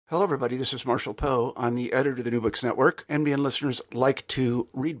Hello, everybody. This is Marshall Poe. I'm the editor of the New Books Network. NBN listeners like to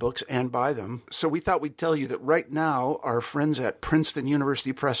read books and buy them. So we thought we'd tell you that right now, our friends at Princeton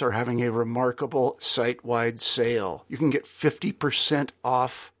University Press are having a remarkable site-wide sale. You can get 50%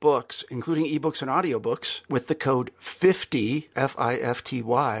 off books, including ebooks and audiobooks, with the code 50,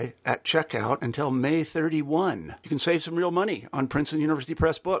 F-I-F-T-Y, at checkout until May 31. You can save some real money on Princeton University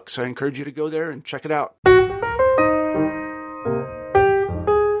Press books. I encourage you to go there and check it out.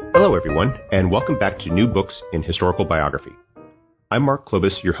 Hello, everyone, and welcome back to New Books in Historical Biography. I'm Mark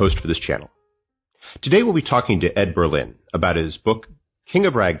Klobus, your host for this channel. Today we'll be talking to Ed Berlin about his book, King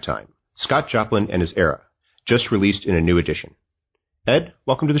of Ragtime, Scott Joplin and His Era, just released in a new edition. Ed,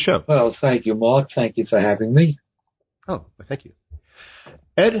 welcome to the show. Well, thank you, Mark. Thank you for having me. Oh, well, thank you.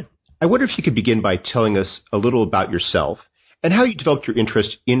 Ed, I wonder if you could begin by telling us a little about yourself and how you developed your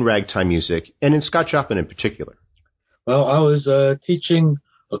interest in ragtime music and in Scott Joplin in particular. Well, I was teaching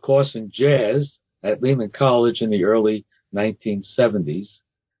a course in jazz at Lehman College in the early 1970s.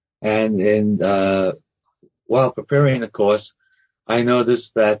 And while preparing the course, I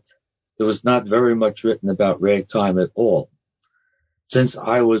noticed that there was not very much written about ragtime at all. Since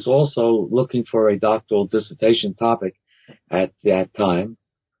I was also looking for a doctoral dissertation topic at that time,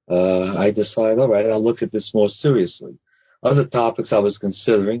 I decided, all right, I'll look at this more seriously. Other topics I was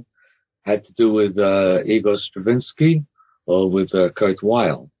considering had to do with Igor Stravinsky or with Kurt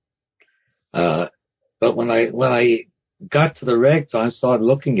Weill. But when I got to the ragtime, started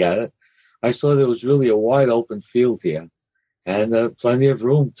looking at it, I saw there was really a wide open field here and plenty of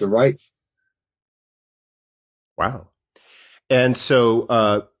room to write. Wow. And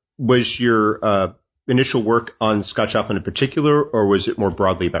so was your initial work on Scott Joplin in particular, or was it more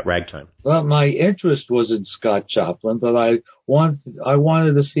broadly about ragtime? Well, my interest was in Scott Joplin, but I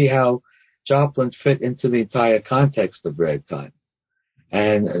wanted to see how Joplin fit into the entire context of ragtime.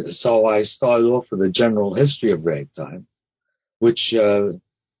 And so I started off with a general history of ragtime, which,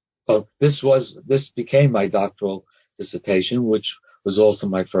 this became my doctoral dissertation, which was also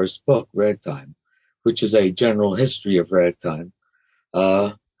my first book, Ragtime, which is a general history of ragtime.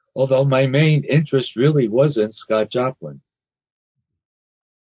 Although my main interest really was in Scott Joplin.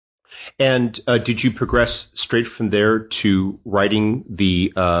 And did you progress straight from there to writing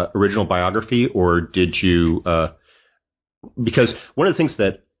the original biography, or did you? Because one of the things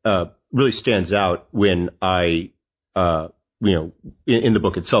that really stands out when I, in the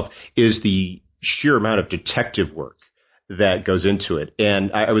book itself, is the sheer amount of detective work that goes into it.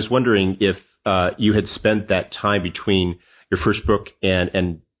 And I was wondering if you had spent that time between your first book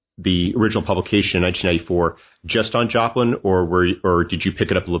and the original publication in 1994 just on Joplin, or did you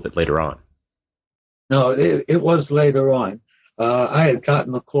pick it up a little bit later on? No, it was later on. I had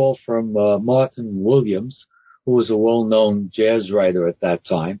gotten a call from Martin Williams, who was a well-known jazz writer at that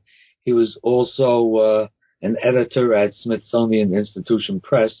time. He was also an editor at Smithsonian Institution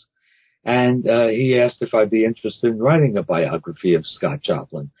Press, and he asked if I'd be interested in writing a biography of Scott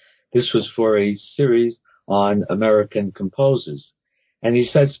Joplin. This was for a series on American composers. And he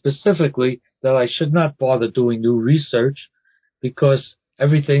said specifically that I should not bother doing new research because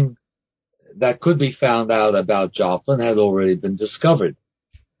everything that could be found out about Joplin had already been discovered.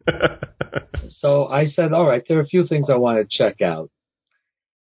 So I said, all right, there are a few things I want to check out.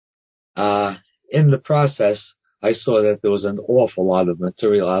 In the process, I saw that there was an awful lot of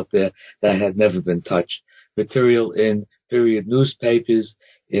material out there that had never been touched. Material in period newspapers,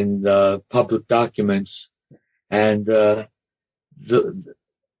 in public documents, and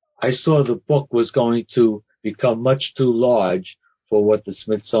I saw the book was going to become much too large for what the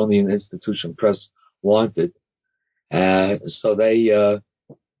Smithsonian Institution Press wanted. So they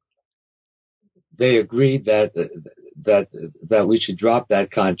agreed that we should drop that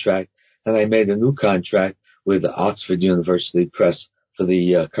contract, and I made a new contract with Oxford University Press for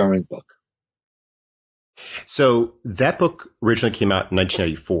the current book. So that book originally came out in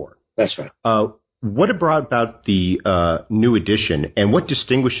 1994. That's right. What about the new edition, and what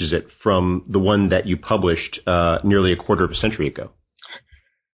distinguishes it from the one that you published nearly a quarter of a century ago?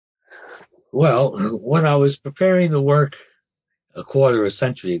 Well, when I was preparing the work a quarter of a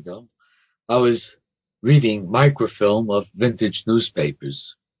century ago, I was reading microfilm of vintage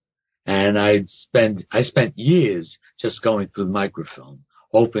newspapers, and I spent years just going through the microfilm,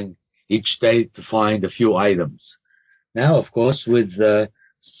 hoping each day to find a few items. Now, of course, with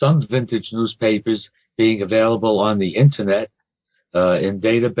some vintage newspapers being available on the internet in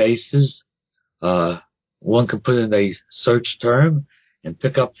databases, one can put in a search term and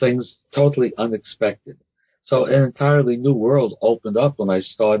pick up things totally unexpected. So an entirely new world opened up when I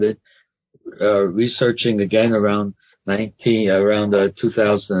started researching again around around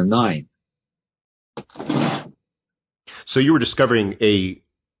 2009. So you were discovering a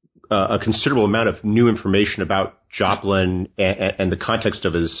considerable amount of new information about Joplin and the context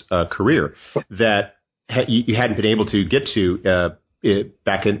of his career that you hadn't been able to get to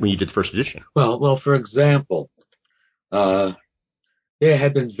back when you did the first edition. Well, for example, there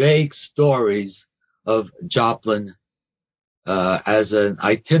had been vague stories of Joplin as an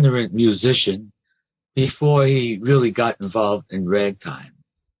itinerant musician before he really got involved in ragtime.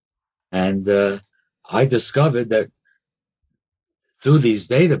 And I discovered that through these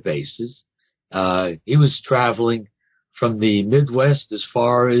databases, he was traveling from the Midwest as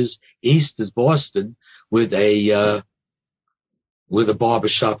far as east as Boston with a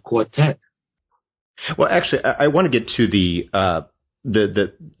barbershop quartet. Well, actually, I want to get to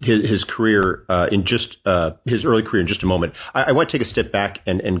his career in just his early career in just a moment. I want to take a step back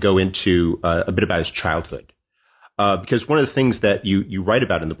and go into a bit about his childhood, because one of the things that you write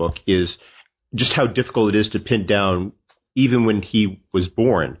about in the book is just how difficult it is to pin down even when he was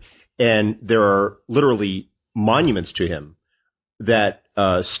born, and there are literally monuments to him that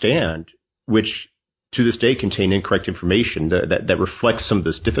stand, which to this day contain incorrect information that reflects some of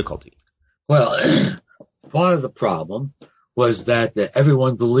this difficulty. Well, part of the problem was that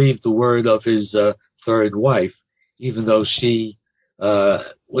everyone believed the word of his third wife, even though she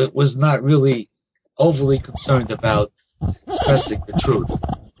was not really overly concerned about expressing the truth.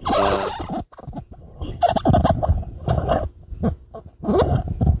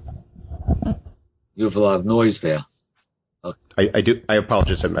 You have a lot of noise there. I do. I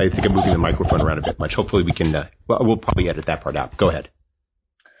apologize. I think I'm moving the microphone around a bit much. Hopefully we can. We'll probably edit that part out. Go ahead.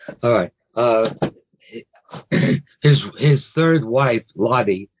 All right. His third wife,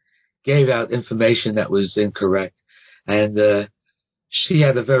 Lottie, gave out information that was incorrect, and she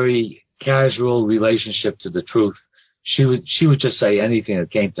had a very casual relationship to the truth. She would just say anything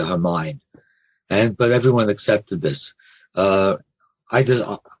that came to her mind, but everyone accepted this.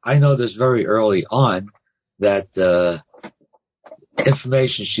 I noticed very early on that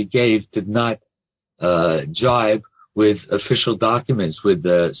information she gave did not jibe with official documents, with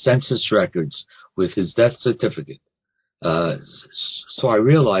census records, with his death certificate. So I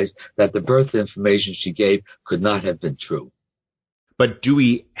realized that the birth information she gave could not have been true. But do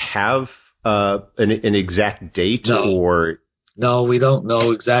we have an exact date? No. Or no, we don't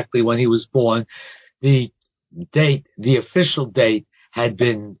know exactly when he was born. The official date had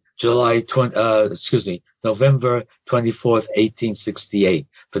been November 24th, 1868,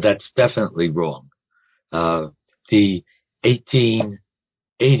 but that's definitely wrong. The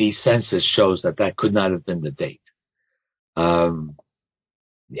 1880 census shows that could not have been the date. The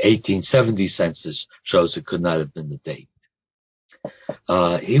 1870 census shows it could not have been the date.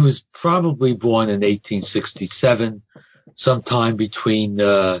 He was probably born in 1867, sometime between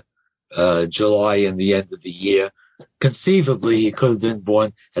July and the end of the year. Conceivably, he could have been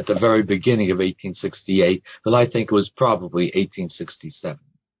born at the very beginning of 1868, but I think it was probably 1867.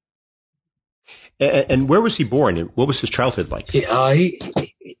 And where was he born? And what was his childhood like?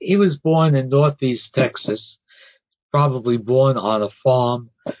 He was born in northeast Texas, probably born on a farm.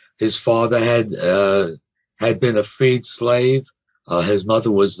 His father had been a freed slave. His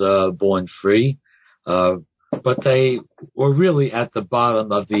mother was born free. But they were really at the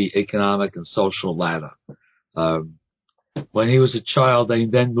bottom of the economic and social ladder. When he was a child, they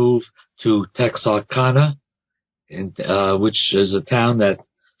then moved to Texarkana, which is a town that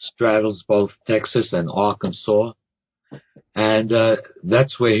straddles both Texas and Arkansas, and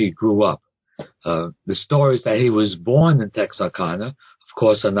that's where he grew up. The stories that he was born in Texarkana, of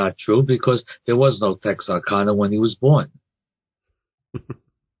course, are not true because there was no Texarkana when he was born.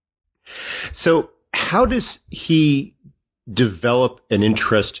 So how does he develop an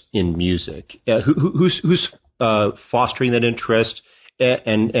interest in music? Who's fostering that interest,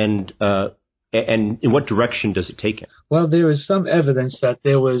 and in what direction does it take him? Well, there is some evidence that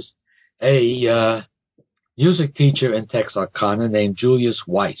there was a music teacher in Texarkana named Julius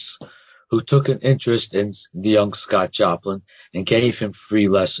Weiss, who took an interest in the young Scott Joplin and gave him free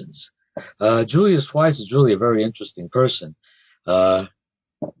lessons. Julius Weiss is really a very interesting person.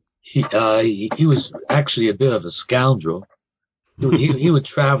 He was actually a bit of a scoundrel. He would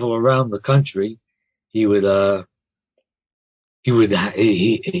travel around the country. He would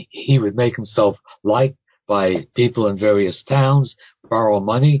make himself liked by people in various towns, borrow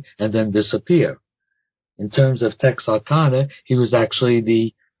money, and then disappear. In terms of Texarkana, he was actually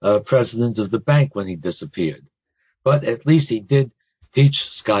the president of the bank when he disappeared. But at least he did teach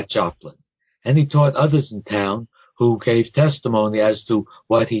Scott Joplin, and he taught others in town who gave testimony as to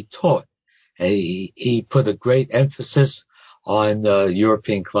what he taught. He put a great emphasis on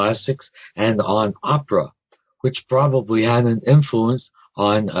European classics and on opera, which probably had an influence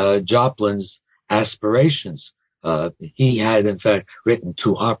on Joplin's aspirations. He had, in fact, written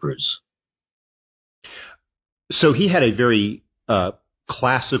 2 operas. So he had a very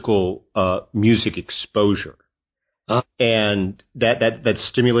classical music exposure, and that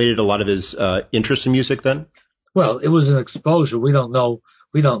stimulated a lot of his interest in music. Then, well, it was an exposure. We don't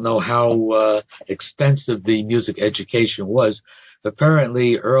know how extensive the music education was.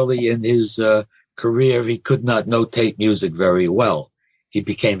 Apparently, early in his career, he could not notate music very well. He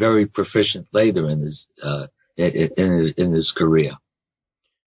became very proficient later in his career.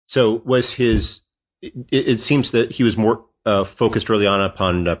 So was his? It seems that he was more focused early on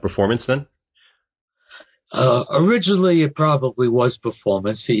upon performance then? Originally, it probably was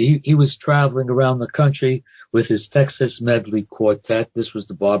performance. He was traveling around the country with his Texas Medley Quartet. This was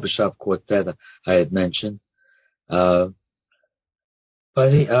the barbershop quartet I had mentioned. But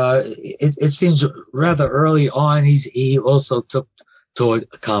it seems rather early on he also took toward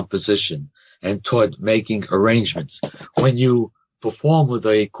composition and toward making arrangements. When you perform with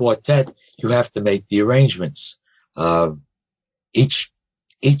a quartet, you have to make the arrangements. Each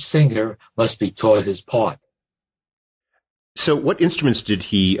singer must be taught his part. So what instruments did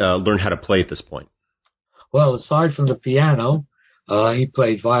he learn how to play at this point? Well, aside from the piano, he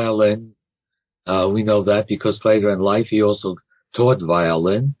played violin. We know that because later in life he also taught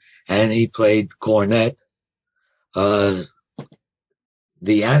violin, and he played cornet.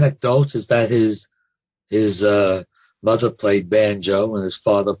 The anecdote is that his mother played banjo and his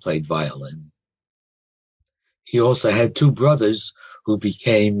father played violin. He also had 2 brothers who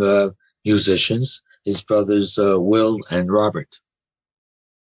became musicians. His brothers Will and Robert.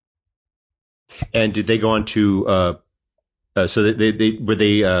 And did they go on to? So they were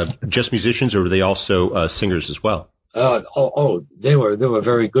they just musicians, or were they also singers as well? They were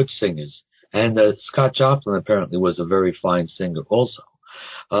very good singers. And Scott Joplin apparently was a very fine singer also.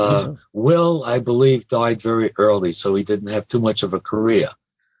 Will, I believe, died very early, so he didn't have too much of a career.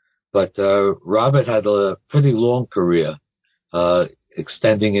 But Robert had a pretty long career,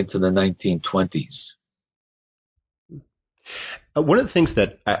 extending into the 1920s. One of the things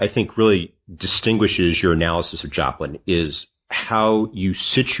that I think really distinguishes your analysis of Joplin is how you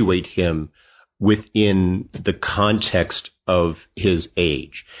situate him within the context of his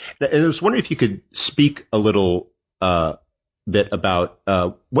age. And I was wondering if you could speak a little bit about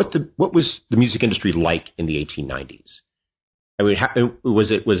what was the music industry like in the 1890s. I mean,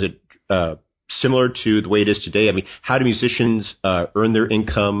 was it similar to the way it is today? I mean, how do musicians earn their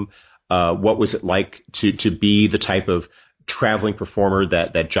income? What was it like to be the type of traveling performer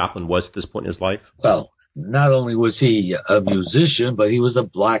that Joplin was at this point in his life? Well, not only was he a musician, but he was a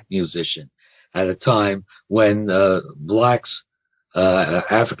black musician at a time when blacks,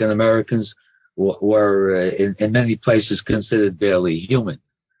 African Americans, were in many places considered barely human.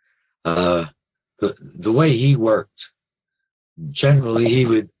 The way he worked, generally he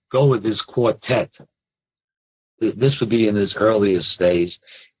would go with his quartet. This would be in his earliest days.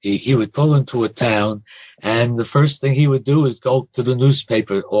 He would pull into a town, and the first thing he would do is go to the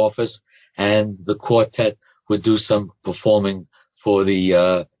newspaper office, and the quartet would do some performing for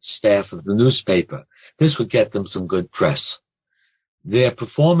the staff of the newspaper. This would get them some good press. Their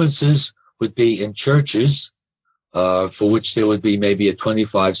performances would be in churches, for which there would be maybe a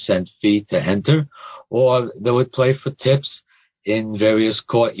 25-cent fee to enter, or they would play for tips in various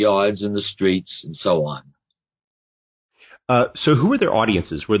courtyards in the streets and so on. So who were their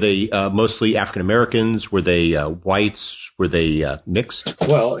audiences? Were they mostly African Americans? Were they whites? Were they mixed?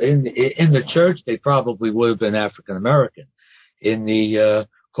 Well, in the church, they probably would have been African American. In the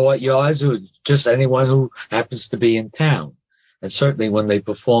courtyards, it was just anyone who happens to be in town. And certainly when they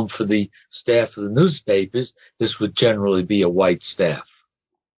performed for the staff of the newspapers, this would generally be a white staff.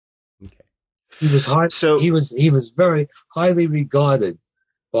 Okay. He was very highly regarded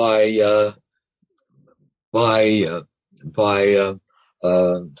by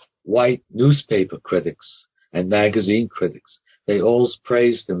white newspaper critics and magazine critics. They all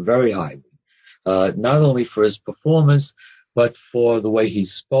praised him very highly, not only for his performance, but for the way he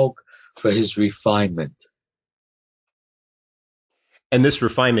spoke, for his refinement. And this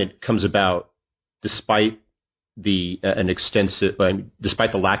refinement comes about despite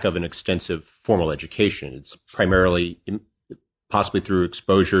despite the lack of an extensive formal education. It's primarily, possibly through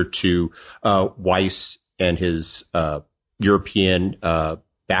exposure to Weiss and his European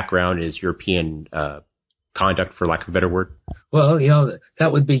background, his European conduct, for lack of a better word. Well,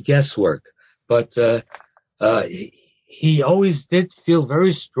 that would be guesswork, but he always did feel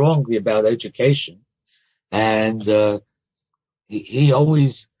very strongly about education, and he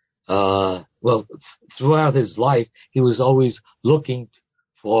always, throughout his life, he was always looking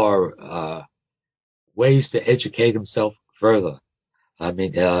for ways to educate himself further. I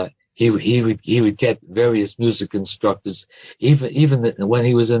mean, he would get various music instructors, even when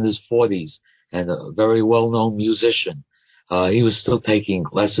he was in his 40s and a very well-known musician. He was still taking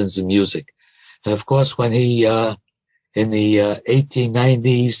lessons in music. And of course, when he, in the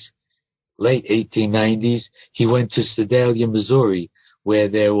 1890s, late 1890s, he went to Sedalia, Missouri, where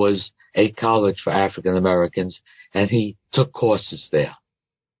there was a college for African Americans, and he took courses there.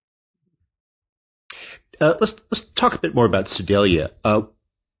 Let's talk a bit more about Sedalia.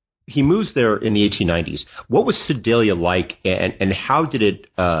 He moves there in the 1890s. What was Sedalia like, and how did it,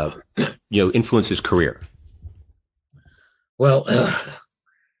 influence his career? Well,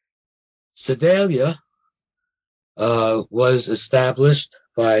 Sedalia was established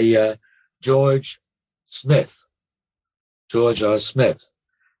by George R. Smith,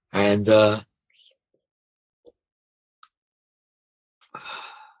 and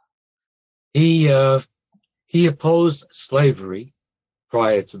he opposed slavery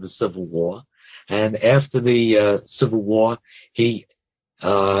prior to the Civil War, and after the Civil War, he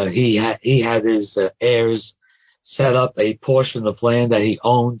had his heirs set up a portion of land that he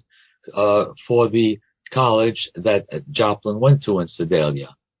owned for the college that Joplin went to in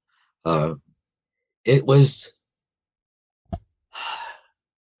Sedalia.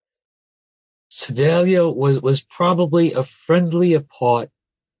 Sedalia was probably a friendlier part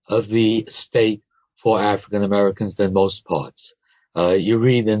of the state for African Americans than most parts. You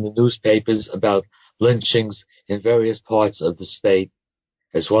read in the newspapers about lynchings in various parts of the state,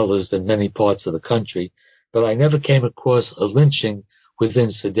 as well as in many parts of the country, but I never came across a lynching within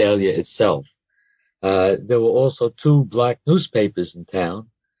Sedalia itself. There were also 2 black newspapers in town,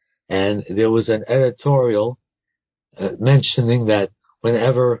 and there was an editorial mentioning that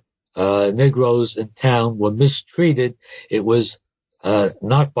whenever Negroes in town were mistreated, it was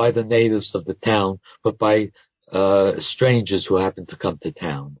not by the natives of the town, but by strangers who happened to come to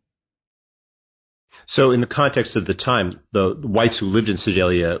town. So in the context of the time, the whites who lived in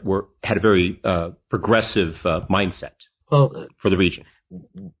Sedalia had a very progressive mindset for the region.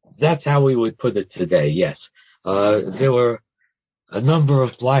 That's how we would put it today, yes. There were a number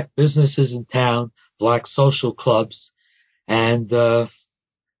of black businesses in town, black social clubs, and, for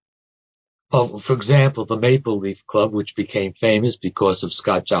example, the Maple Leaf Club, which became famous because of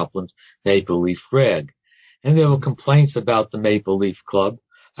Scott Joplin's Maple Leaf Rag. And there were complaints about the Maple Leaf Club.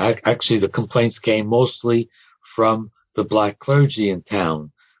 Actually, the complaints came mostly from the black clergy in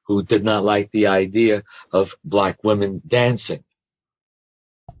town, who did not like the idea of black women dancing.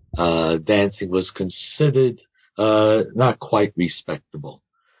 Dancing was considered not quite respectable.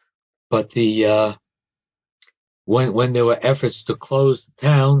 But when there were efforts to close the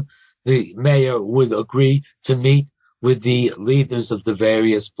town, the mayor would agree to meet with the leaders of the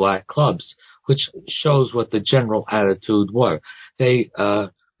various black clubs, which shows what the general attitude were.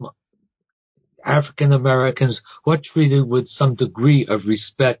 African Americans were treated with some degree of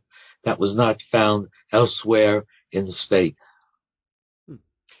respect that was not found elsewhere in the state.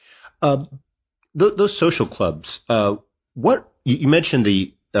 Those social clubs. What you mentioned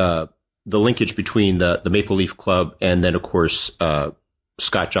the linkage between the Maple Leaf Club and then, of course,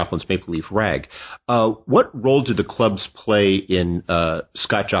 Scott Joplin's Maple Leaf Rag. What role did the clubs play in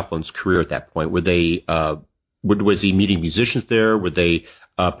Scott Joplin's career at that point? Were they was he meeting musicians there? Were they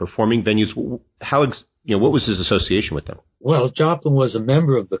performing venues? What was his association with them? Well, Joplin was a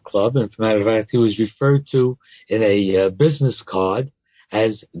member of the club, and as a matter of fact, he was referred to in a business card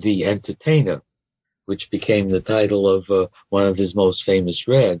as the entertainer, which became the title of one of his most famous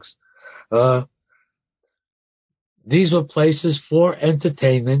rags. These were places for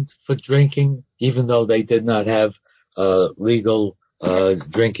entertainment, for drinking, even though they did not have legal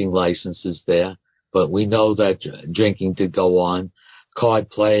drinking licenses there. But we know that drinking did go on, card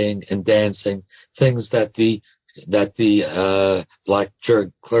playing and dancing, things that the black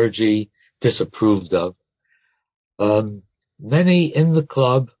clergy disapproved of. Many in the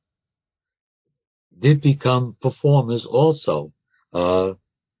club did become performers also.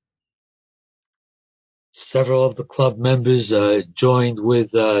 Several of the club members joined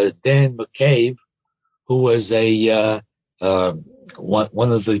with Dan McCabe, who was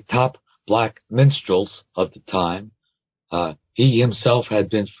one of the top black minstrels of the time. He himself had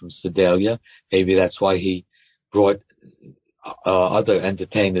been from Sedalia. Maybe that's why he brought other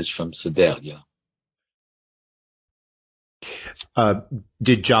entertainers from Sedalia.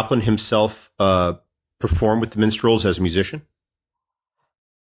 Did Joplin himself perform with the minstrels as a musician?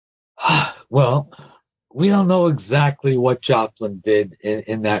 Well, we don't know exactly what Joplin did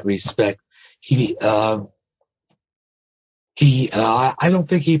in that respect. I don't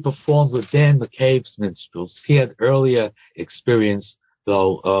think he performed with Dan McCabe's minstrels. He had earlier experience,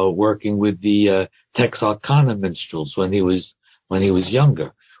 though, working with the Texarkana minstrels when he was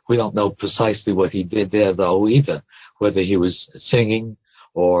younger. We don't know precisely what he did there, though, either, whether he was singing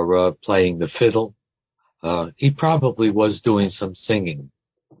or playing the fiddle. He probably was doing some singing.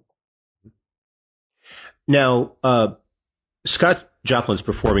 Now, Scott Joplin's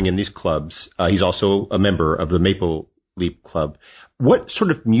performing in these clubs. He's also a member of the Maple Leaf Club. What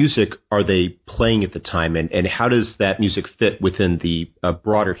sort of music are they playing at the time, and how does that music fit within the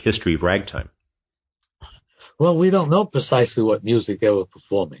broader history of ragtime? Well, we don't know precisely what music they were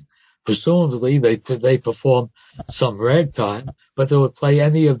performing. Presumably, they performed some ragtime, but they would play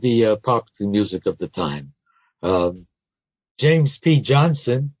any of the popular music of the time. James P.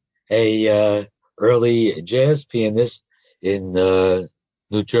 Johnson, a early jazz pianist in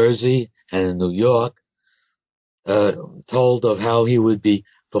New Jersey and in New York, told of how he would be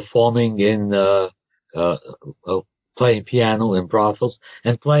performing in playing piano in brothels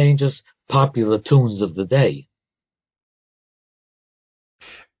and playing just popular tunes of the day.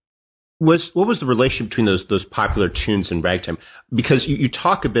 What was the relation between those popular tunes and ragtime? Because you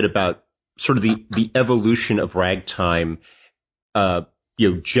talk a bit about sort of the evolution of ragtime,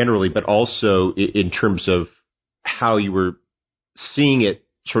 generally, but also in terms of how you were seeing it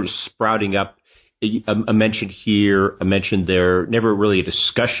sort of sprouting up. A mention here, a mention there, never really a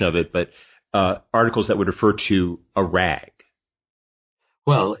discussion of it, but articles that would refer to a rag.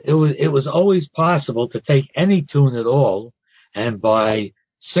 Well, it was always possible to take any tune at all, and by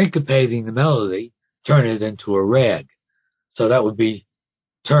syncopating the melody, turn it into a rag. So that would be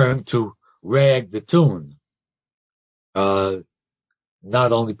termed to rag the tune.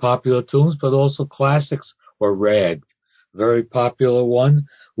 Not only popular tunes, but also classics were ragged. A very popular one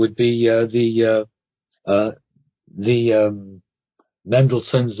would be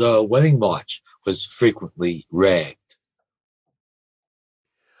Mendelssohn's Wedding March was frequently ragged.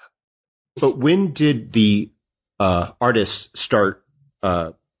 But when did the artists start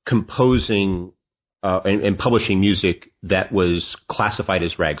composing and publishing music that was classified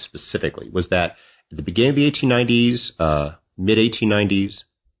as rag specifically? Was that at the beginning of the 1890s, mid-1890s?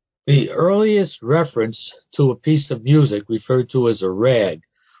 The earliest reference to a piece of music referred to as a rag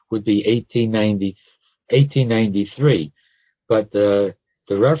would be 1893, but the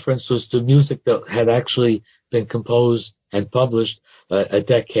reference was to music that had actually been composed and published a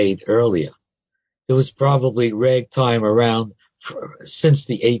decade earlier. It was probably ragtime around since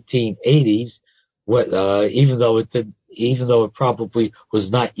the 1880s, even though it probably was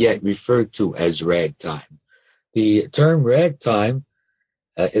not yet referred to as ragtime. The term ragtime,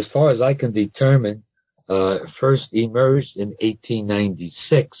 as far as I can determine, first emerged in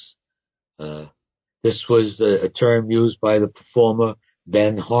 1896. This was a term used by the performer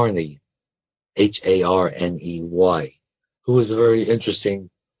Ben Harney, Harney, who was a very interesting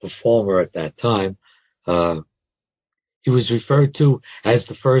performer at that time. He was referred to as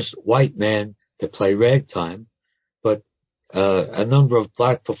the first white man to play ragtime, but a number of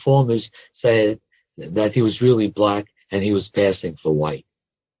black performers said that he was really black and he was passing for white.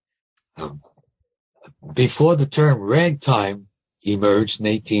 Before the term ragtime emerged in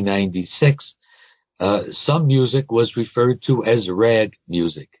 1896, some music was referred to as rag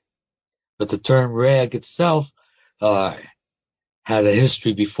music. But the term rag itself had a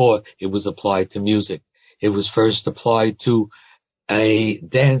history before it was applied to music. It was first applied to a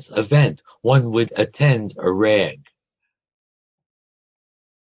dance event. One would attend a rag.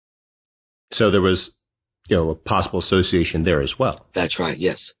 So there was, a possible association there as well. That's right,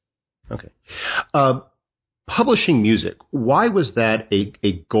 yes. Okay. Publishing music, why was that a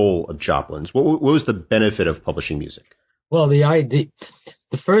goal of Joplin's? What was the benefit of publishing music? Well,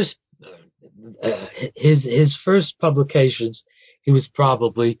 his first publications, he was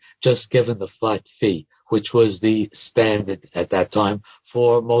probably just given the flat fee, which was the standard at that time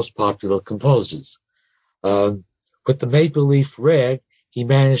for most popular composers. With the Maple Leaf Rag, he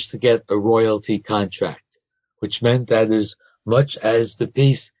managed to get a royalty contract, which meant that as much as the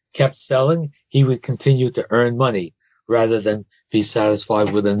piece kept selling, he would continue to earn money rather than be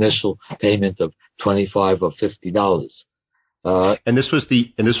satisfied with an initial payment of $25 or $50. And this was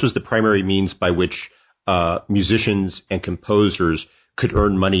the primary means by which musicians and composers could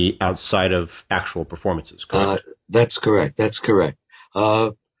earn money outside of actual performances, correct? That's correct.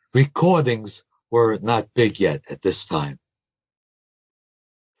 Recordings were not big yet at this time.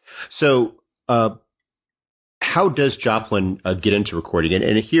 So how does Joplin get into recording?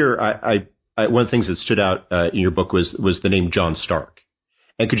 And here, I one of the things that stood out in your book was the name John Stark.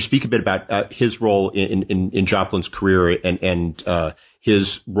 And could you speak a bit about his role in Joplin's career and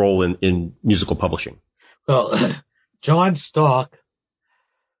his role in musical publishing? Well, John Stark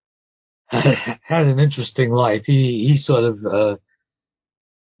had an interesting life. He sort of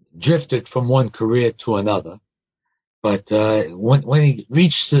drifted from one career to another. But when he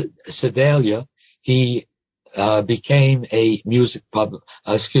reached Sedalia, he became a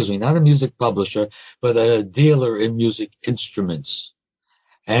not a music publisher, but a dealer in music instruments.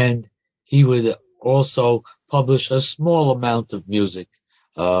 And he would also publish a small amount of music,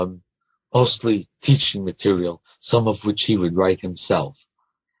 mostly teaching material, some of which he would write himself.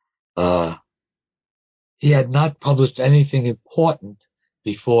 He had not published anything important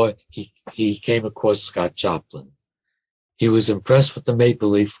before he came across Scott Joplin. He was impressed with the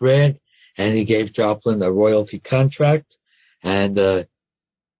Maple Leaf Rag, and he gave Joplin a royalty contract, and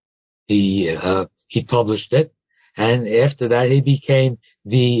he published it. And after that, he became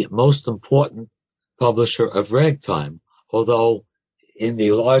the most important publisher of ragtime, although in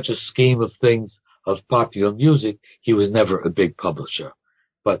the larger scheme of things of popular music, he was never a big publisher.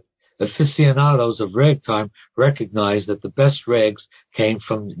 But aficionados of ragtime recognized that the best rags came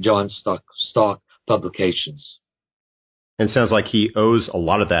from John Stark publications. And it sounds like he owes a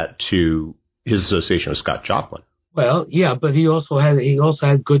lot of that to his association with Scott Joplin. Well, yeah, but he also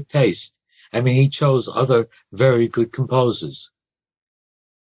had good taste. I mean, he chose other very good composers.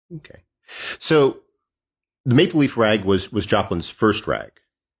 Okay. So the Maple Leaf Rag was Joplin's first rag.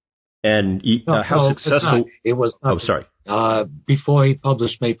 And how successful... It was not. Oh, sorry. Before he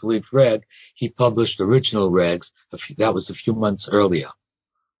published Maple Leaf Rag, he published original rags. That was a few months earlier.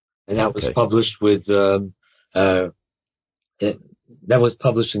 And that was published with... that was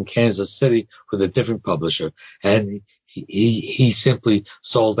published in Kansas City with a different publisher. And he simply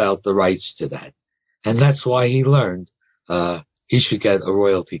sold out the rights to that. And that's why he learned he should get a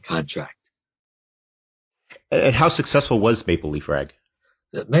royalty contract. And how successful was Maple Leaf Rag?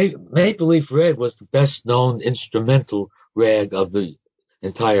 Maple Leaf Rag was the best known instrumental rag of the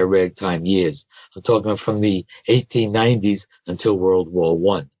entire ragtime years. I'm talking from the 1890s until World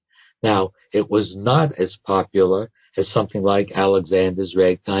War I. Now, it was not as popular as something like Alexander's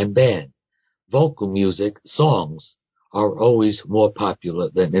Ragtime Band. Vocal music, songs, are always more popular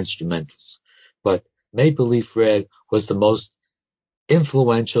than instrumentals. But Maple Leaf Rag was the most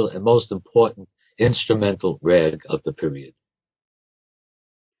influential and most important instrumental rag of the period.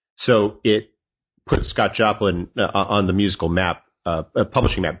 So it put Scott Joplin on the musical map,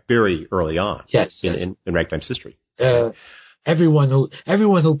 publishing map, very early on. Yes, in ragtime's history. Everyone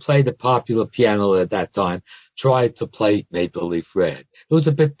who played the popular piano at that time tried to play Maple Leaf Rag. It was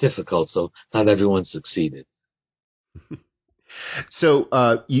a bit difficult, so not everyone succeeded. So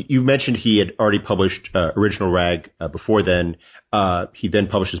you mentioned he had already published original rag before then. He then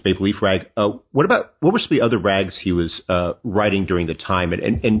published his Maple Leaf Rag. What were some of the other rags he was writing during the time?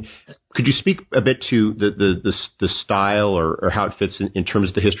 And could you speak a bit to the style or how it fits in terms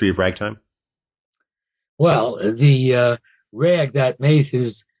of the history of ragtime? Well, the rag that made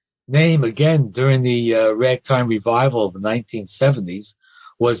his name again during the ragtime revival of the 1970s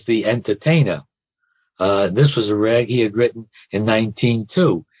was the Entertainer. This was a rag he had written in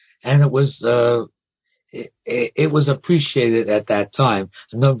 1902, and it was appreciated at that time.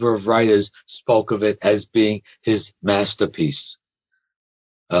 A number of writers spoke of it as being his masterpiece.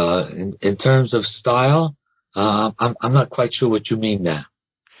 In terms of style, I'm not quite sure what you mean now.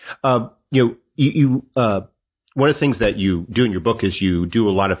 One of the things that you do in your book is you do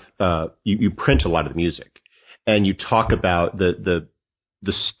a lot of you print a lot of the music, and you talk about the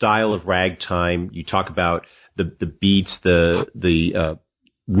style of ragtime. You talk about the beats, the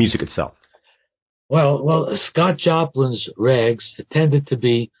music itself. Well, Scott Joplin's rags tended to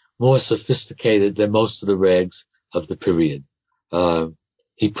be more sophisticated than most of the rags of the period.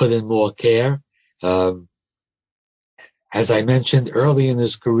 He put in more care. As I mentioned early in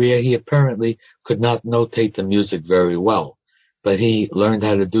his career, he apparently could not notate the music very well, but he learned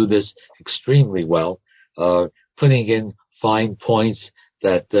how to do this extremely well, putting in fine points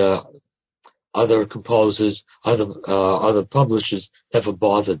that other composers, other publishers never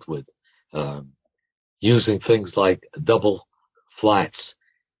bothered with, using things like double flats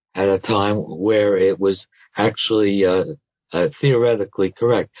at a time where it was actually theoretically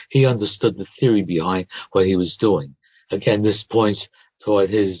correct. He understood the theory behind what he was doing. Again, this points toward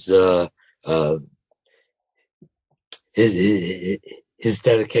his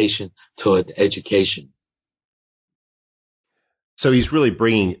dedication toward education. So he's really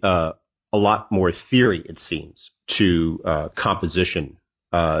bringing a a lot more theory, it seems, to composition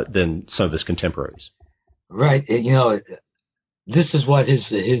than some of his contemporaries. Right. This is what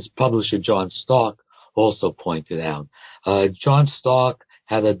his publisher, John Stark, also pointed out. John Stark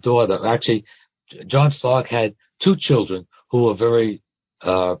had a daughter. Actually, John Stark had two children who were very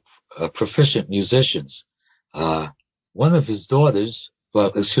proficient musicians. One of his daughters,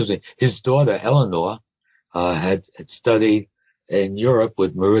 his daughter Eleanor, had studied in Europe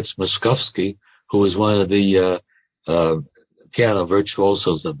with Moritz Moszkowski, who was one of the piano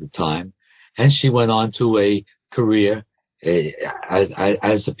virtuosos of the time, and she went on to a career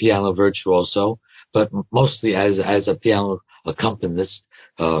as a piano virtuoso, but mostly as a piano accompanist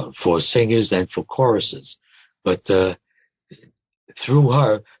for singers and for choruses. But through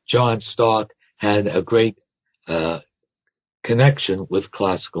her, John Stark had a great connection with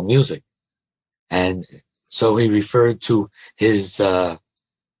classical music, and so he referred to his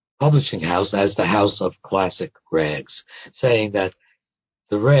publishing house as the House of Classic Rags, saying that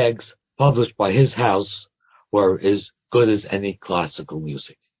the rags published by his house were as good as any classical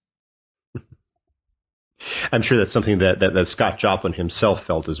music. I'm sure that's something that Scott Joplin himself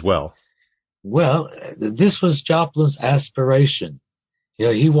felt as well. Well, this was Joplin's aspiration.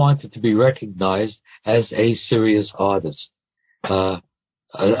 He wanted to be recognized as a serious artist.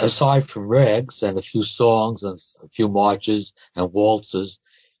 Aside from rags and a few songs and a few marches and waltzes,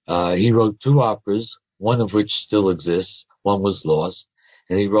 he wrote two operas, one of which still exists, one was lost,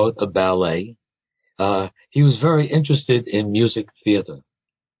 and he wrote a ballet. He was very interested in music theater,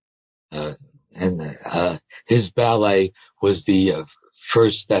 and his ballet was the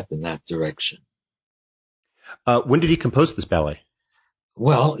first step in that direction. When did he compose this ballet?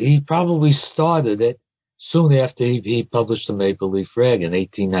 Well, he probably started it soon after he published The Maple Leaf Rag in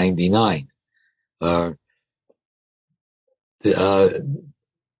 1899.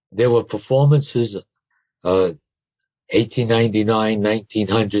 There were performances, 1899,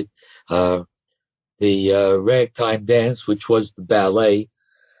 1900. The Ragtime Dance, which was the ballet,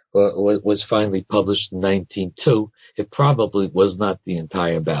 was finally published in 1902. It probably was not the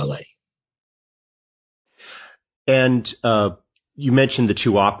entire ballet. And you mentioned the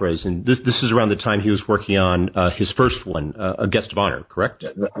two operas, and this is around the time he was working on his first one, A Guest of Honor, correct?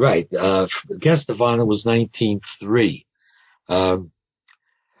 Right. Guest of Honor was 1903.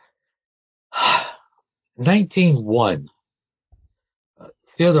 1901,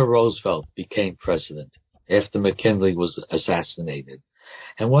 Theodore Roosevelt became president after McKinley was assassinated.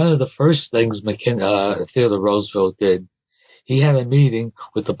 And one of the first things Theodore Roosevelt did, he had a meeting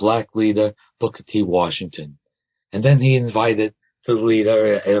with the black leader, Booker T. Washington. And then he invited the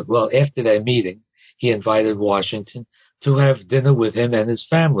leader, after their meeting, he invited Washington to have dinner with him and his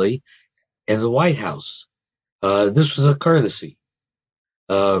family in the White House. This was a courtesy.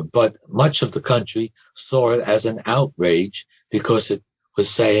 But much of the country saw it as an outrage because it was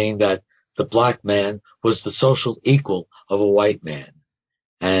saying that the black man was the social equal of a white man.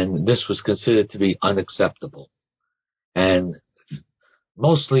 And this was considered to be unacceptable. And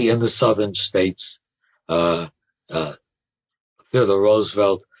mostly in the southern states, Theodore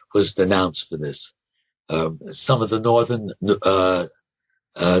Roosevelt was denounced for this. Some of the northern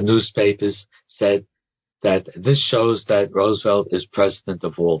newspapers said that this shows that Roosevelt is president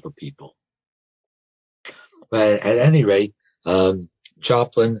of all the people. But at any rate,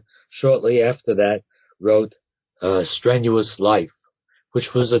 Joplin, shortly after that, wrote Strenuous Life,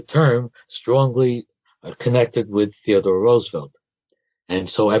 which was a term strongly connected with Theodore Roosevelt. And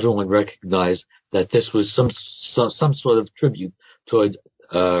so everyone recognized that this was some sort of tribute toward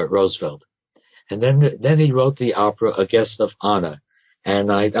Roosevelt. And then he wrote the opera A Guest of Honor.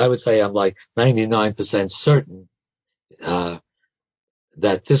 And I would say I'm like 99% certain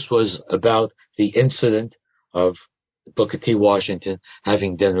that this was about the incident of Booker T. Washington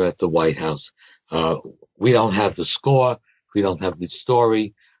having dinner at the White House. We don't have the score, we don't have the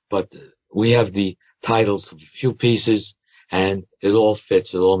story, but we have the titles of a few pieces, and it all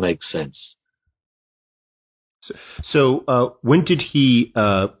fits, it all makes sense. So when did he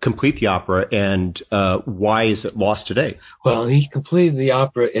complete the opera, and why is it lost today? Well, he completed the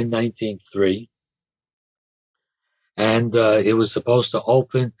opera in 1903, and it was supposed to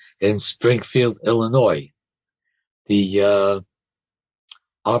open in Springfield, Illinois. The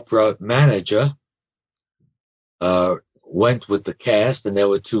opera manager went with the cast, and they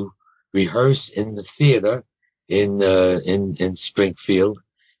were to rehearse in the theater in Springfield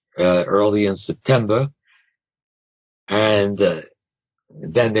early in September. And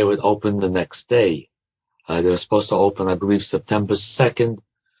then they would open the next day. They were supposed to open, I believe, September 2nd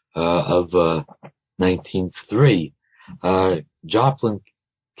of 1903. Joplin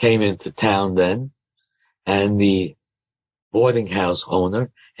came into town then, and the boarding house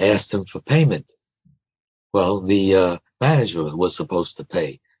owner asked him for payment. Well, the manager was supposed to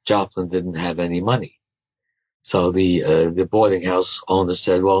pay. Joplin didn't have any money. So the boarding house owner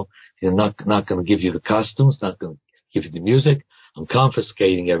said, well, you're not going to give you the costumes, not going to give you the music. I'm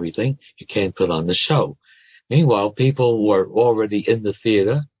confiscating everything. You can't put on the show. Meanwhile, people were already in the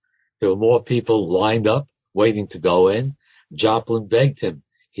theater. There were more people lined up, waiting to go in. Joplin begged him.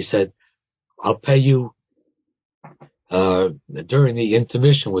 He said, I'll pay you during the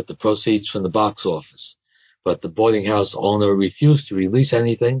intermission with the proceeds from the box office. But the boarding house owner refused to release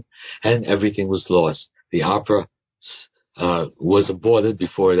anything, and everything was lost. The opera was aborted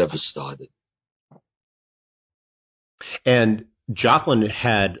before it ever started. And Joplin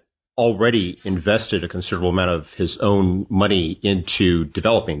had already invested a considerable amount of his own money into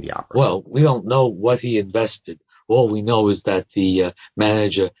developing the opera. Well, we don't know what he invested. All we know is that the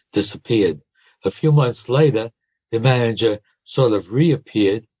manager disappeared. A few months later, the manager sort of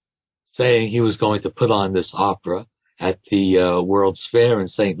reappeared, saying he was going to put on this opera at the World's Fair in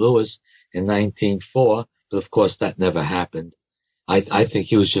St. Louis in 1904, but of course that never happened. I think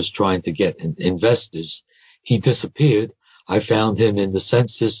he was just trying to get investors. He disappeared. I found him in the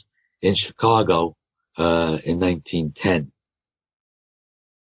census in Chicago in 1910.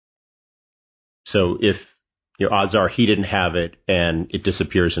 So if odds are he didn't have it, and it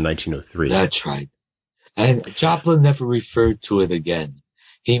disappears in 1903. That's right. And Joplin never referred to it again.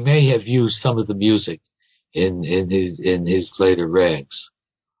 He may have used some of the music in his later rags.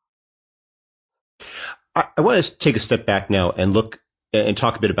 I want to take a step back now and look and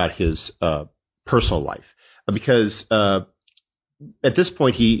talk a bit about his personal life, because at this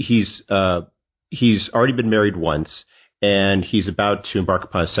point he's already been married once, and he's about to embark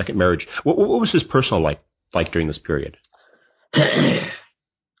upon a second marriage. What was his personal life like during this period?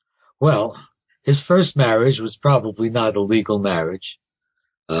 Well, his first marriage was probably not a legal marriage.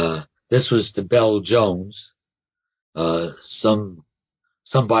 This was to Belle Jones. Some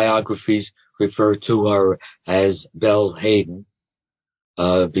biographies refer to her as Belle Hayden,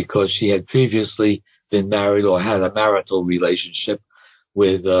 because she had previously been married or had a marital relationship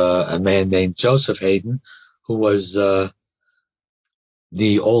with a man named Joseph Hayden, who was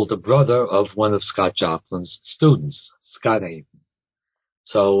the older brother of one of Scott Joplin's students, Scott Hayden.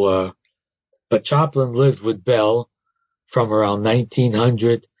 So, but Joplin lived with Belle from around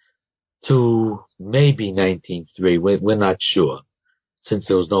 1900 to maybe 1903. We're not sure, since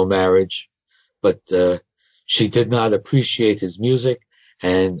there was no marriage. But she did not appreciate his music,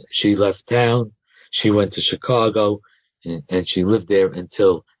 and she left town. She went to Chicago, and she lived there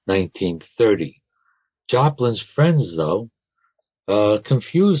until 1930. Joplin's friends, though,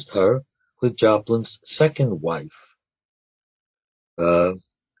 confused her with Joplin's second wife, who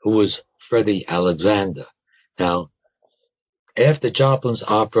was Freddie Alexander. Now, after Joplin's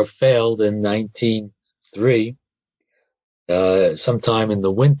opera failed in 1903, sometime in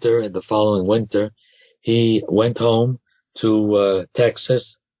the following winter, he went home to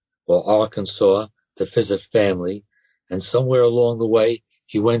Texas or Arkansas to visit family, and somewhere along the way,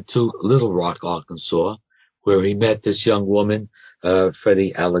 he went to Little Rock, Arkansas, where he met this young woman,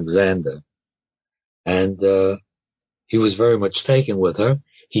 Freddie Alexander. And he was very much taken with her.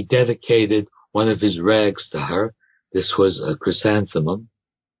 He dedicated one of his rags to her. This was a chrysanthemum.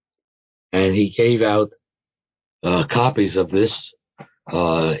 And he gave out copies of this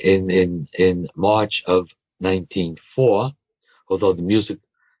in March of 1904, although the music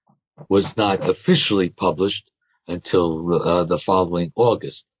was not officially published until the following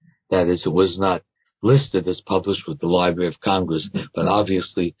August. That is, it was not listed as published with the Library of Congress, but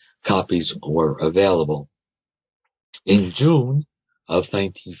obviously copies were available. In June of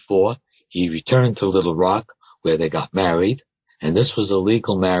 1904, he returned to Little Rock, where they got married, and this was a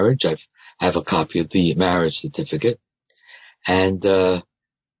legal marriage. I have a copy of the marriage certificate. And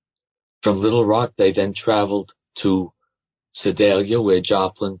from Little Rock, they then traveled to Sedalia, where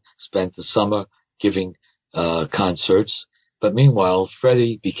Joplin spent the summer giving concerts. But meanwhile,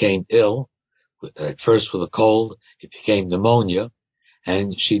 Freddie became ill, at first with a cold. It became pneumonia,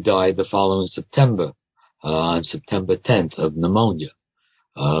 and she died the following September, on September 10th of pneumonia,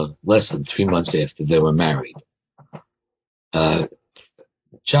 less than 3 months after they were married.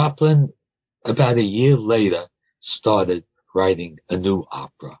 Joplin, about a year later, started writing a new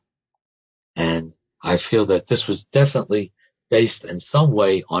opera. And I feel that this was definitely based in some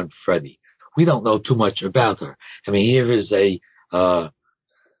way on Freddie. We don't know too much about her. I mean, here is a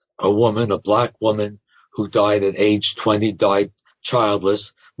woman, a black woman, who died at age 20, died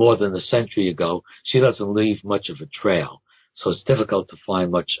childless more than a century ago. She doesn't leave much of a trail. so it's difficult to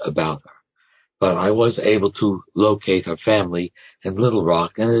find much about her. But I was able to locate her family in Little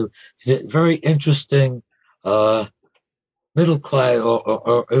Rock, and it's a very interesting middle class,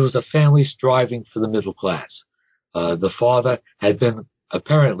 or it was a family striving for the middle class. The father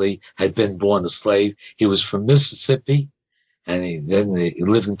apparently had been born a slave. He was from Mississippi, and he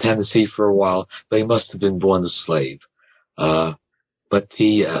lived in Tennessee for a while, but he must have been born a slave. But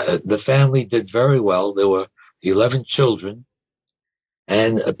the family did very well. There were 11 children,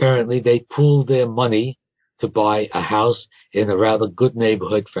 and apparently they pooled their money to buy a house in a rather good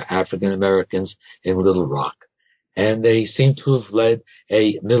neighborhood for African Americans in Little Rock. And they seem to have led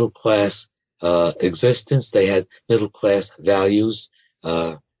a middle class existence. They had middle class values.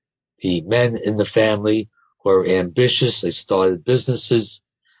 The men in the family were ambitious. They started businesses.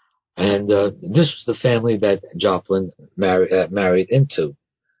 And this was the family that Joplin married into.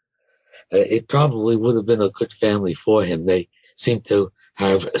 It probably would have been a good family for him. They seem to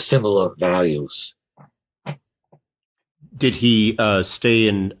have similar values. Did he stay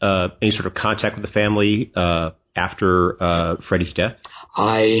in any sort of contact with the family after Freddie's death?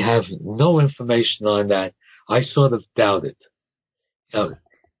 I have no information on that. I sort of doubt it.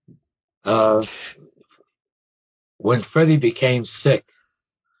 When Freddie became sick,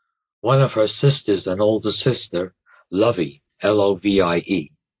 one of her sisters, an older sister, Lovie,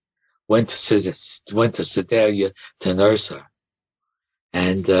 Lovie, went to Sedalia to nurse her.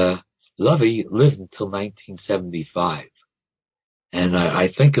 And Lovie lived until 1975. And I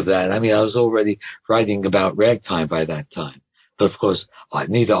think of that. I mean, I was already writing about ragtime by that time. But of course,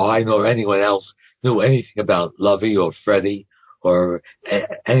 neither I nor anyone else knew anything about Lovie or Freddie or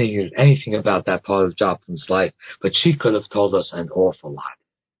anything about that part of Joplin's life. But she could have told us an awful lot.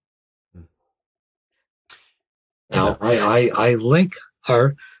 Now, I link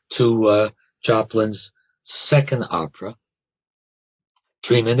her to Joplin's second opera,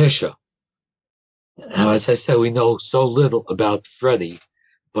 Treemonisha. Now, as I said, we know so little about Freddie,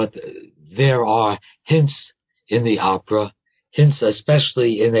 but there are hints in the opera, hints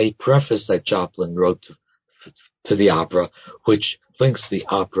especially in a preface that Joplin wrote to the opera, which links the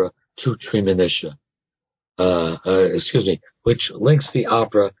opera to Treemonisha. Which links the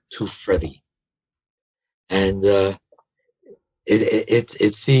opera to Freddie. And it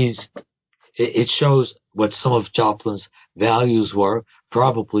shows what some of Joplin's values were,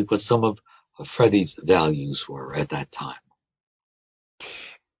 probably what some of Freddie's values were at that time.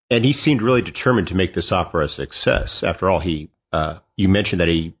 And he seemed really determined to make this opera a success. After all, you mentioned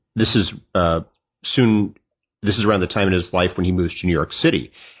that this is around the time in his life when he moves to New York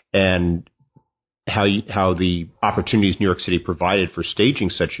City, and how the opportunities New York City provided for staging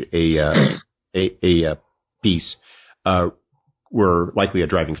such a piece were likely a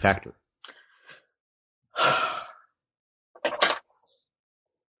driving factor.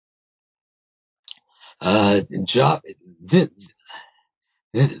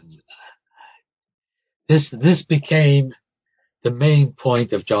 This became the main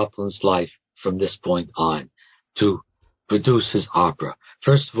point of Joplin's life from this point on, to produce his opera.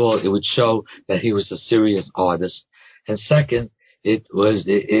 First of all, it would show that he was a serious artist, and second, it was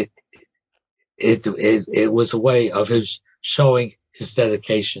a way of his showing his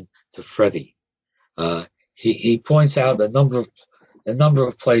dedication to Freddie. He points out a number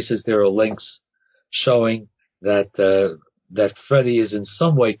of places there are links showing that Freddie is in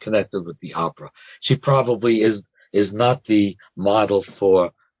some way connected with the opera. She probably is not the model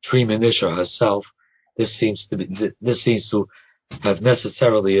for Treemonisha herself. This seems to have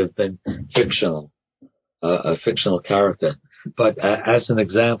necessarily have been fictional, a fictional character. But as an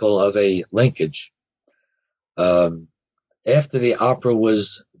example of a linkage, after he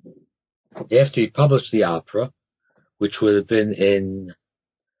published the opera, which would have been in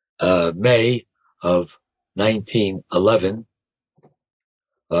May of 1911,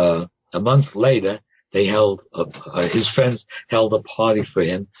 a month later, his friends held a party for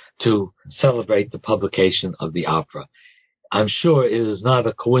him to celebrate the publication of the opera. I'm sure it is not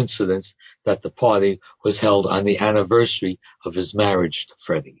a coincidence that the party was held on the anniversary of his marriage to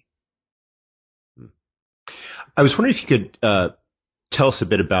Freddie. I was wondering if you could tell us a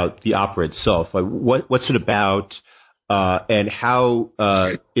bit about the opera itself. Like what's it about, and how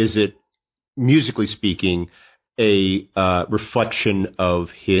is it, musically speaking, a reflection of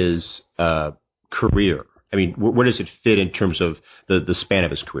his career? I mean, where does it fit in terms of the span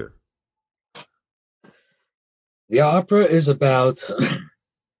of his career? The opera is about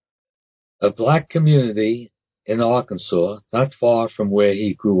a black community in Arkansas, not far from where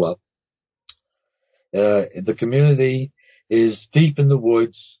he grew up. The community is deep in the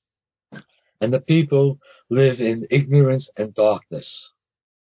woods, and the people live in ignorance and darkness.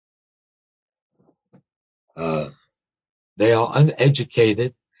 They are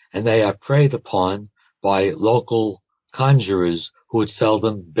uneducated, and they are preyed upon by local conjurers who would sell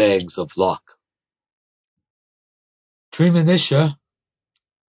them bags of luck. Treemonisha,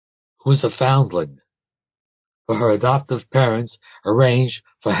 who was a foundling, for her adoptive parents arranged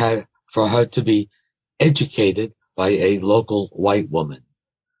for her to be educated by a local white woman.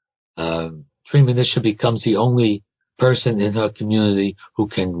 Treemonisha becomes the only person in her community who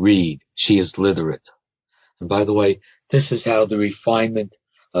can read. She is literate. And by the way, this is how the refinement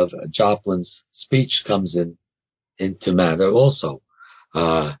of Joplin's speech comes into matter also.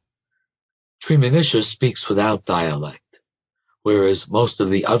 Treemonisha speaks without dialect, whereas most of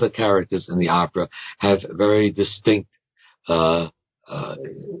the other characters in the opera have very distinct Negro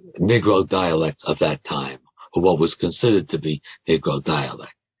dialects of that time, or what was considered to be Negro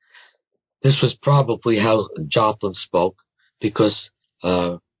dialect. This was probably how Joplin spoke, because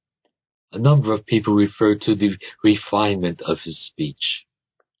a number of people refer to the refinement of his speech.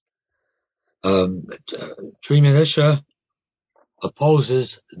 Treemonisha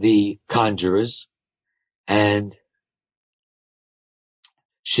opposes the conjurers, and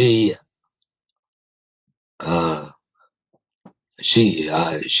she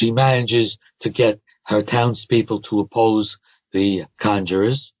manages to get her townspeople to oppose the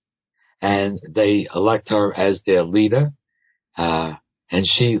conjurers, and they elect her as their leader, and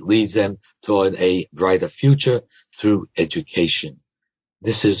she leads them toward a brighter future through education.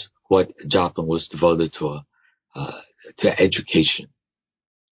 This is what Joplin was devoted to education.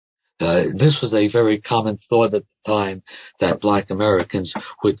 This was a very common thought at the time, that Black Americans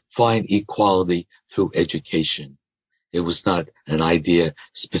would find equality through education. It was not an idea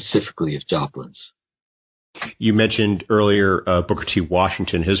specifically of Joplin's. You mentioned earlier Booker T.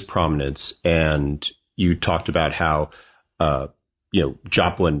 Washington, his prominence, and you talked about how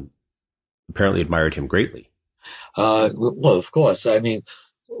Joplin apparently admired him greatly. Well, of course. I mean,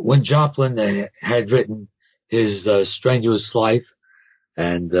 when Joplin had written his Strenuous Life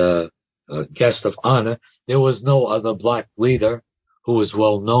and Guest of Honor, there was no other black leader who was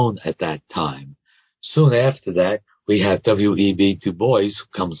well known at that time. Soon after that, we have W.E.B. Du Bois, who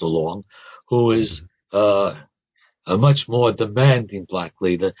comes along, who is a much more demanding black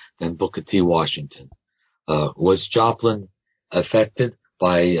leader than Booker T. Washington. Was Joplin affected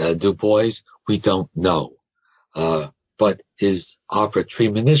by Du Bois? We don't know. But his opera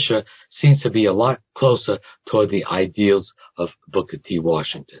Treemonisha seems to be a lot closer toward the ideals of Booker T.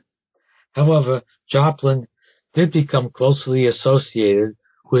 Washington. However, Joplin did become closely associated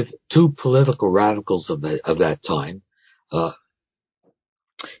with two political radicals of that time.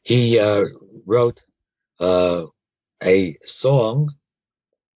 He wrote a song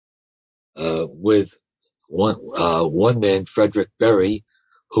with one man, Frederick Berry,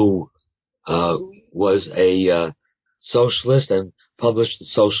 who was a socialist and published a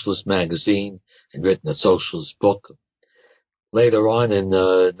socialist magazine and written a socialist book. Later on in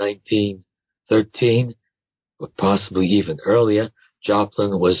 1913, or possibly even earlier,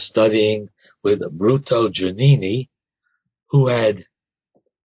 Joplin was studying with Bruto Giannini, who had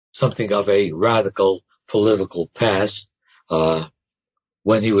something of a radical political past.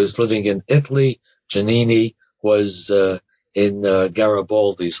 When he was living in Italy, Giannini was in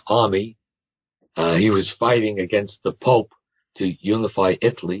Garibaldi's army. He was fighting against the Pope to unify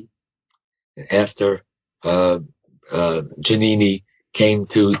Italy. After Giannini came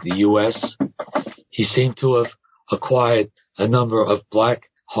to the U.S., he seemed to have acquired a number of black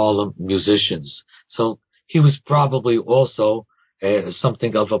Harlem musicians. So he was probably also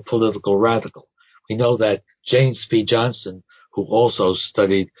something of a political radical. We know that James P. Johnson, who also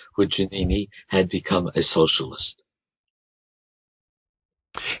studied with Giannini, had become a socialist.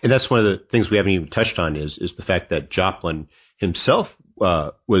 And that's one of the things we haven't even touched on is the fact that Joplin himself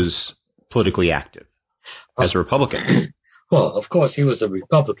was politically active as a Republican. Well, of course, he was a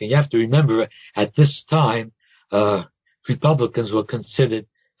Republican. You have to remember, at this time, Republicans were considered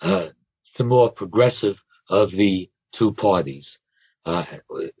the more progressive of the two parties.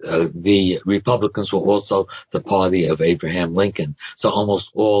 The Republicans were also the party of Abraham Lincoln. So almost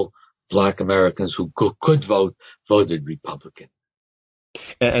all black Americans who could vote voted Republican.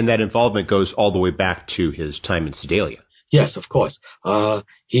 And that involvement goes all the way back to his time in Sedalia. Yes, of course.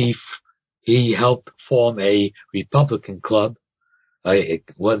 He helped form a Republican club,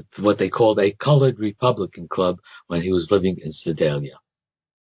 what they called a colored Republican club, when he was living in Sedalia.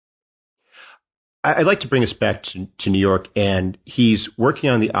 I'd like to bring us back to New York, and he's working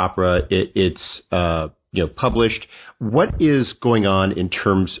on the opera. It's published. What is going on in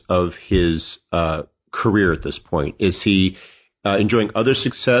terms of his career at this point? Is he enjoying other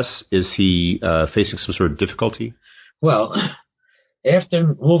success? Is he facing some sort of difficulty? Well,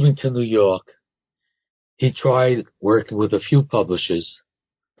 after moving to New York, he tried working with a few publishers,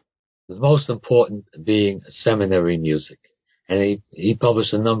 the most important being Seminary Music. And he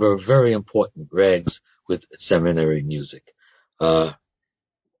published a number of very important rags with Seminary Music. I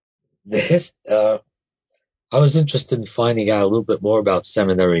was interested in finding out a little bit more about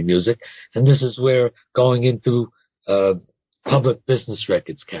Seminary Music, and this is where going into public business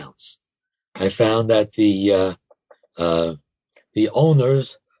records counts. I found that the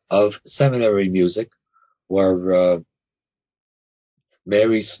owners of Seminary Music were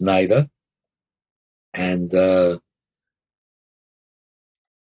Mary Snyder and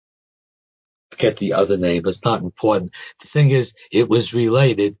forget the other name, but it's not important. The thing is, it was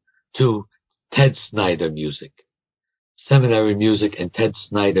related to Ted Snyder Music. Seminary Music and Ted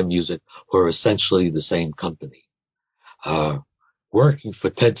Snyder Music were essentially the same company. Working for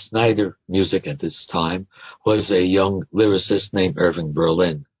Ted Snyder Music at this time was a young lyricist named Irving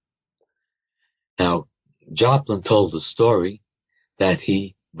Berlin. Now, Joplin told the story that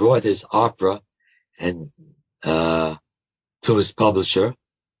he brought his opera and to his publisher.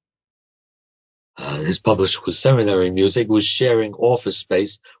 His publisher was Seminary Music, was sharing office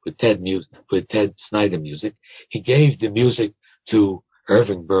space with Ted Snyder Music. He gave the music to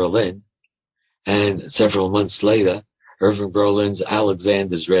Irving Berlin, and several months later, Irving Berlin's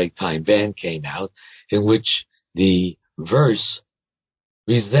Alexander's Ragtime Band came out, in which the verse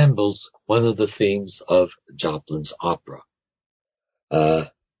resembles one of the themes of Joplin's opera.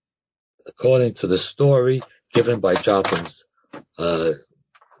 According to the story given by Joplin's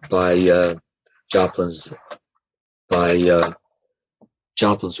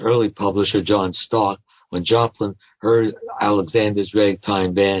early publisher, John Stark, when Joplin heard Alexander's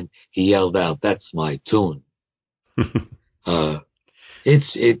Ragtime Band, he yelled out, "That's my tune."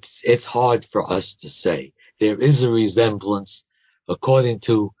 It's hard for us to say. There is a resemblance. According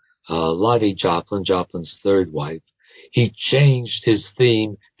to Lottie Joplin, Joplin's third wife, he changed his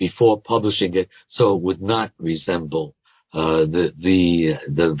theme before publishing it so it would not resemble the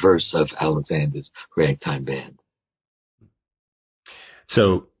verse of Alexander's Ragtime Band.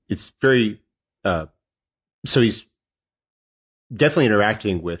 So it's very. So he's definitely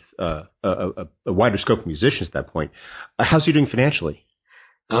interacting with a wider scope of musicians at that point. How's he doing financially?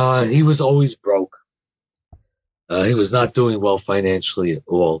 He was always broke. He was not doing well financially at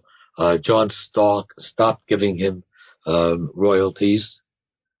all. John Stark stopped giving him royalties.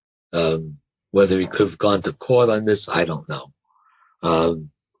 Whether he could have gone to court on this, I don't know.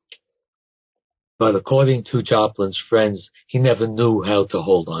 But according to Joplin's friends, he never knew how to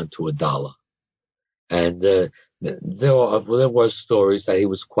hold on to a dollar. And there were stories that he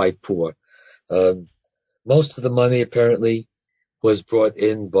was quite poor. Most of the money apparently was brought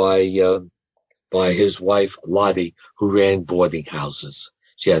in by his wife Lottie, who ran boarding houses.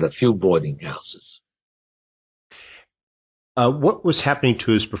 She had a few boarding houses. What was happening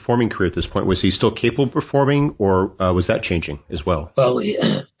to his performing career at this point? Was he still capable of performing, or was that changing as well? Well,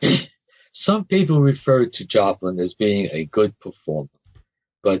 some people referred to Joplin as being a good performer,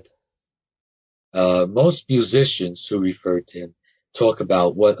 but most musicians who referred to him talk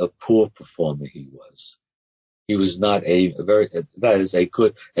about what a poor performer he was. He was not a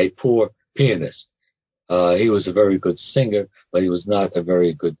poor pianist. He was a very good singer, but he was not a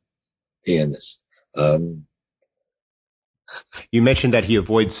very good pianist. You mentioned that he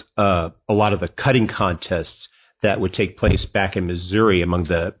avoids a lot of the cutting contests that would take place back in Missouri among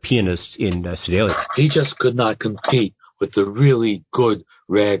the pianists in Sedalia. He just could not compete with the really good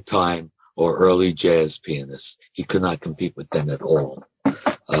ragtime or early jazz pianists. He could not compete with them at all.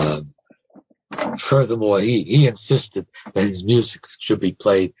 Furthermore, he insisted that his music should be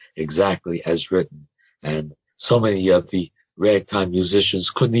played exactly as written. And so many of the ragtime musicians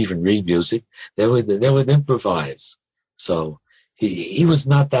couldn't even read music. They would improvise. So he was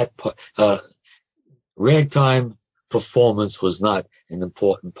not that ragtime performance was not an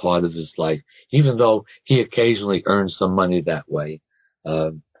important part of his life, even though he occasionally earned some money that way.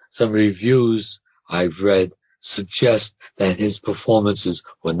 Some reviews I've read suggest that his performances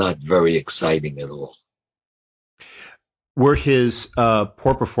were not very exciting at all. Were his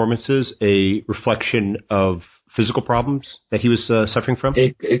poor performances a reflection of physical problems that he was suffering from?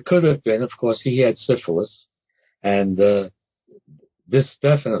 It could have been. Of course, he had syphilis, and this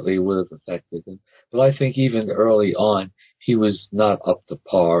definitely would have affected him. But I think even early on, he was not up to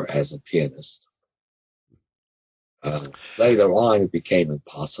par as a pianist. Later on, it became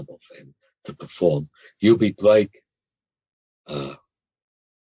impossible for him to perform. Eubie Blake, that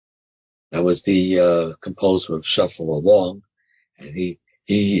was the composer of Shuffle Along, and he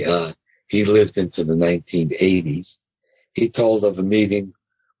lived into the 1980s. He told of a meeting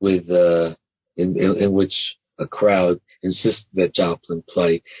with in which a crowd insisted that Joplin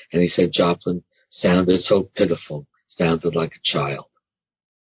play, and he said Joplin sounded so pitiful, sounded like a child.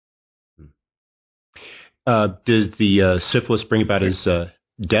 Does the syphilis bring about his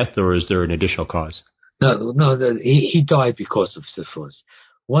death, or is there an additional cause? No, he died because of syphilis.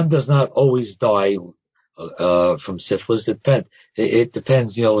 One does not always die from syphilis. It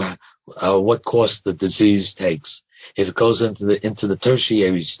depends, what course the disease takes. If it goes into the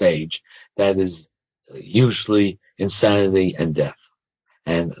tertiary stage, that is usually insanity and death.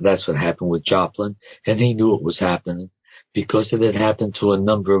 And that's what happened with Joplin, and he knew it was happening because it had happened to a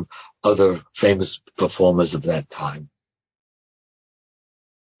number of other famous performers of that time.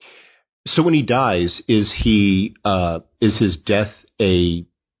 So when he dies, is his death a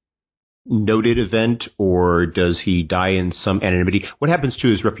noted event, or does he die in some anonymity? What happens to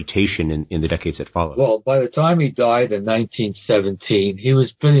his reputation in the decades that followed? Well, by the time he died in 1917, he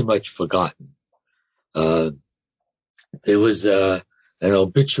was pretty much forgotten. There was an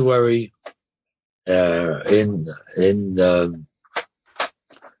obituary in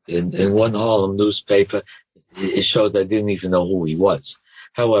one Harlem newspaper. It showed they didn't even know who he was.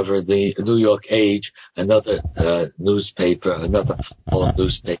 However, the New York Age, another newspaper, another Harlem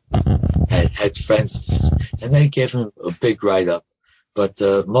newspaper, had friends of his, and they gave him a big write-up. But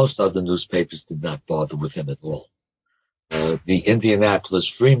most other newspapers did not bother with him at all. The Indianapolis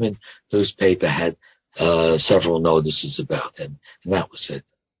Freeman newspaper had several notices about him, and that was it.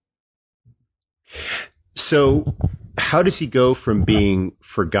 So how does he go from being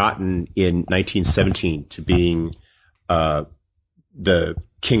forgotten in 1917 to being the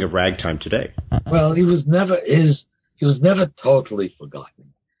king of ragtime today? Well, he was never totally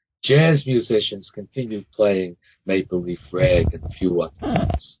forgotten. Jazz musicians continued playing Maple Leaf Rag and a few other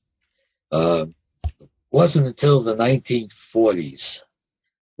things. It wasn't until the 1940s,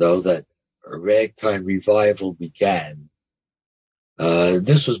 though, that a ragtime revival began.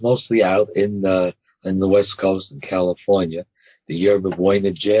 This was mostly out in the West Coast in California. The Yerba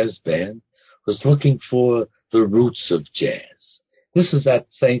Buena Jazz Band was looking for the roots of jazz. This is at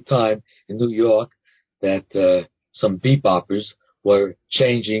the same time in New York that some beboppers were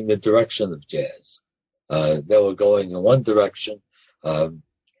changing the direction of jazz. They were going in one direction. The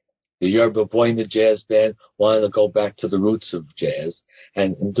Yerba Buena Jazz Band wanted to go back to the roots of jazz,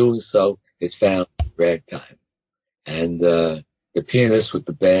 and in doing so, it found ragtime. And the pianist with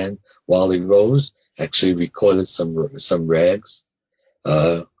the band, Wally Rose, actually recorded some rags.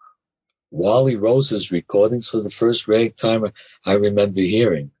 Wally Rose's recordings was the first ragtime I remember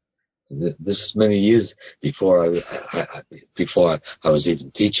hearing. This is many years before I was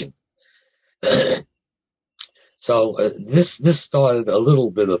even teaching. So this started a little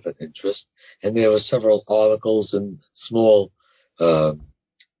bit of an interest, and there were several articles in small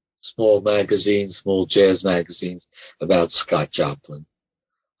magazines, small jazz magazines about Scott Joplin.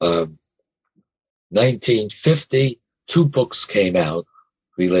 1950, 2 books came out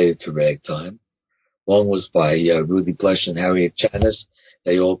related to ragtime. One was by Rudy Blesh and Harriet Chanis.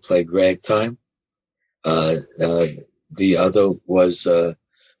 They all played ragtime. The other was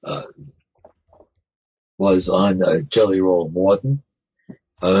on Jelly Roll Morton.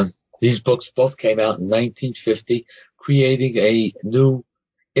 These books both came out in 1950, creating a new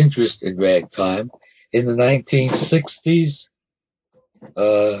interest in ragtime. In the 1960s,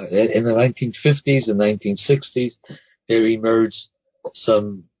 in the 1950s and 1960s, there emerged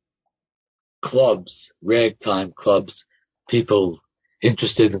some clubs, ragtime clubs, people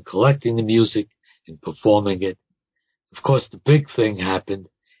interested in collecting the music and performing it. Of course, the big thing happened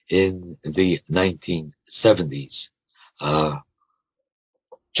in the 1970s.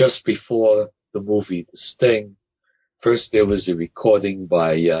 Just before the movie The Sting, first there was a recording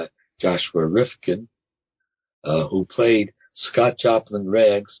by Joshua Rifkin, who played Scott Joplin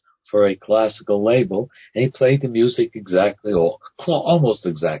rags for a classical label, and he played the music exactly, or almost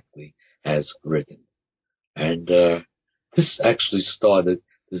exactly, as written. And this actually started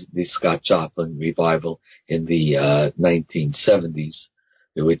the Scott Joplin revival in the 1970s,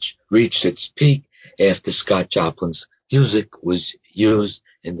 which reached its peak after Scott Joplin's music was used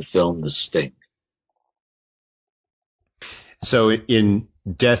in the film The Sting. So in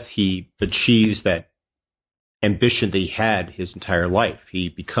death, he achieves that ambition that he had his entire life. He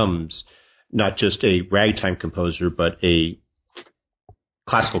becomes not just a ragtime composer, but a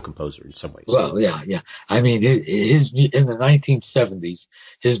classical composer in some ways. Well, yeah. I mean, in the 1970s,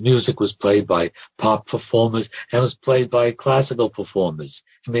 his music was played by pop performers and was played by classical performers.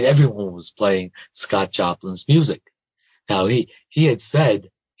 I mean, everyone was playing Scott Joplin's music. Now, he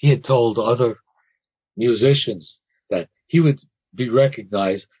had told other musicians that he would be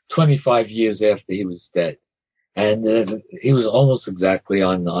recognized 25 years after he was dead. And he was almost exactly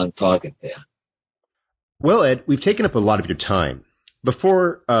on target there. Well, Ed, we've taken up a lot of your time.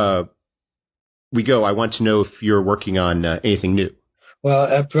 Before we go, I want to know if you're working on anything new. Well,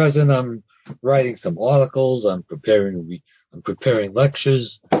 at present, I'm writing some articles. I'm preparing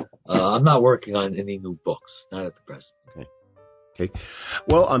lectures. I'm not working on any new books, not at the present. Okay.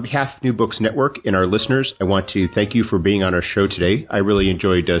 Well, on behalf of New Books Network and our listeners, I want to thank you for being on our show today. I really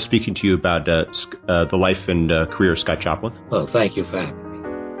enjoyed speaking to you about the life and career of Scott Joplin. Well, thank you for having me.